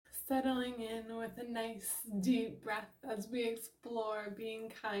Settling in with a nice deep breath as we explore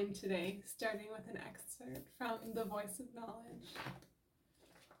being kind today, starting with an excerpt from The Voice of Knowledge.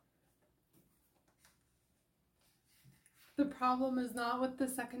 The problem is not with the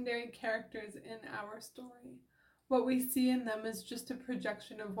secondary characters in our story. What we see in them is just a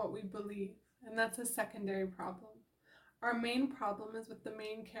projection of what we believe, and that's a secondary problem. Our main problem is with the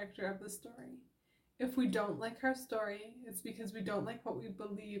main character of the story. If we don't like our story, it's because we don't like what we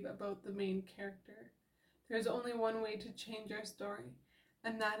believe about the main character. There's only one way to change our story,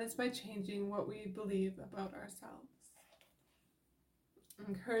 and that is by changing what we believe about ourselves.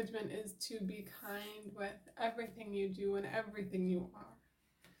 Encouragement is to be kind with everything you do and everything you are,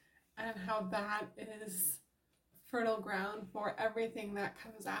 and how that is fertile ground for everything that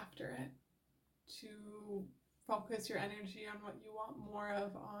comes after it. To focus your energy on what you want more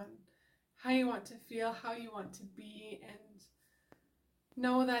of, on how you want to feel, how you want to be, and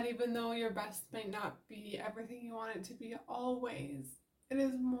know that even though your best might not be everything you want it to be always, it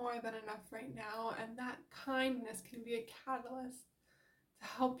is more than enough right now, and that kindness can be a catalyst to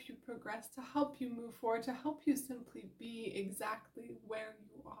help you progress, to help you move forward, to help you simply be exactly where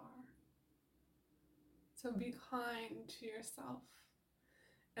you are. So be kind to yourself.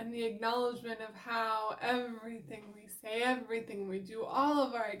 And the acknowledgement of how everything we say, everything we do, all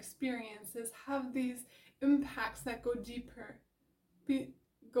of our experiences have these impacts that go deeper,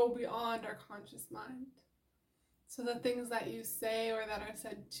 go beyond our conscious mind. So the things that you say or that are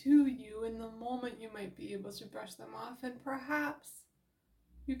said to you, in the moment you might be able to brush them off, and perhaps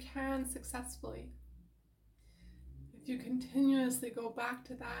you can successfully. If you continuously go back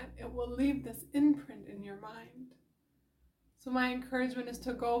to that, it will leave this imprint in your mind. So my encouragement is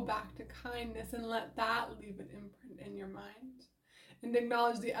to go back to kindness and let that leave an imprint in your mind, and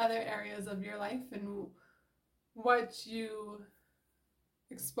acknowledge the other areas of your life and what you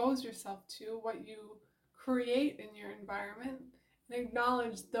expose yourself to, what you create in your environment, and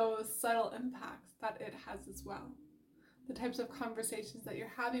acknowledge those subtle impacts that it has as well. The types of conversations that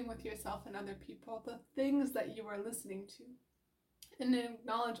you're having with yourself and other people, the things that you are listening to, and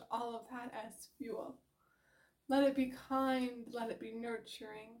acknowledge all of that as fuel. Let it be kind, let it be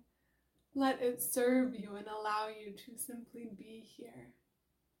nurturing, let it serve you and allow you to simply be here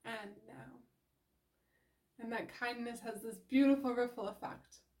and now. And that kindness has this beautiful ripple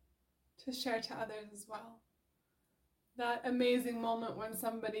effect to share to others as well. That amazing moment when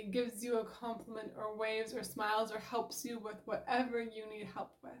somebody gives you a compliment or waves or smiles or helps you with whatever you need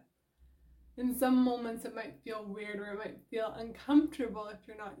help with. In some moments it might feel weird or it might feel uncomfortable if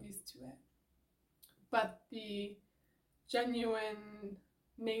you're not used to it. But the genuine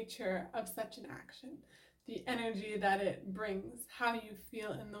nature of such an action, the energy that it brings, how you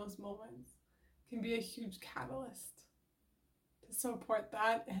feel in those moments, can be a huge catalyst to support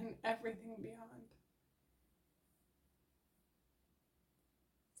that and everything beyond.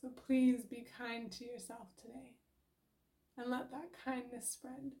 So please be kind to yourself today and let that kindness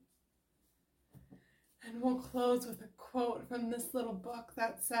spread. And we'll close with a quote from this little book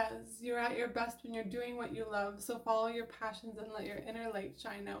that says, "You're at your best when you're doing what you love, so follow your passions and let your inner light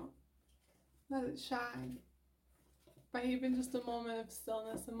shine out." Let it shine by even just a moment of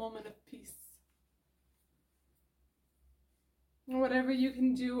stillness, a moment of peace. And whatever you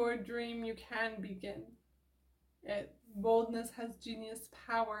can do or dream, you can begin. Boldness has genius,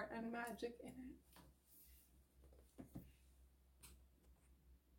 power, and magic in it.